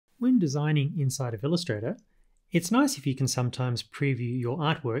When designing inside of Illustrator, it's nice if you can sometimes preview your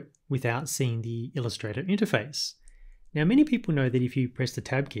artwork without seeing the Illustrator interface. Now, many people know that if you press the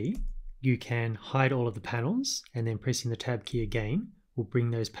Tab key, you can hide all of the panels, and then pressing the Tab key again will bring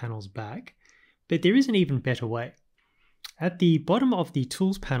those panels back. But there is an even better way. At the bottom of the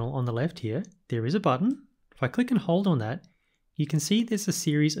Tools panel on the left here, there is a button. If I click and hold on that, you can see there's a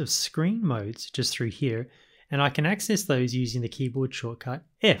series of screen modes just through here, and I can access those using the keyboard shortcut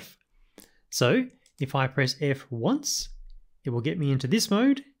F. So if I press F once, it will get me into this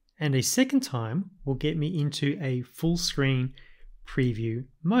mode, and a second time will get me into a full screen preview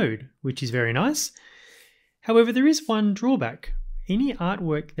mode, which is very nice. However, there is one drawback. Any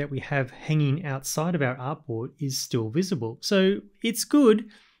artwork that we have hanging outside of our artboard is still visible. So it's good,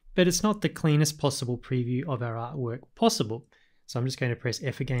 but it's not the cleanest possible preview of our artwork possible. So I'm just going to press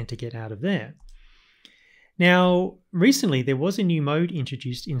F again to get out of there. Now, recently there was a new mode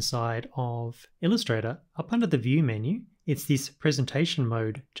introduced inside of Illustrator. Up under the View menu, it's this presentation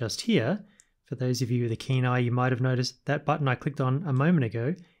mode just here. For those of you with a keen eye, you might have noticed that button I clicked on a moment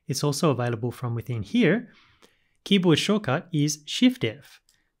ago. It's also available from within here. Keyboard shortcut is Shift F.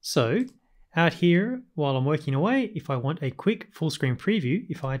 So out here, while I'm working away, if I want a quick full screen preview,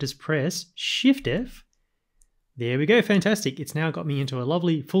 if I just press Shift F, there we go, fantastic. It's now got me into a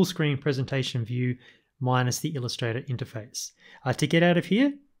lovely full screen presentation view minus the Illustrator interface. To get out of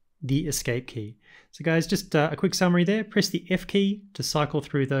here, the Escape key. So guys, just a quick summary there. Press the F key to cycle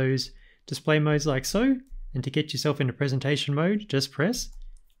through those display modes like so, and to get yourself into presentation mode, just press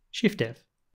Shift F.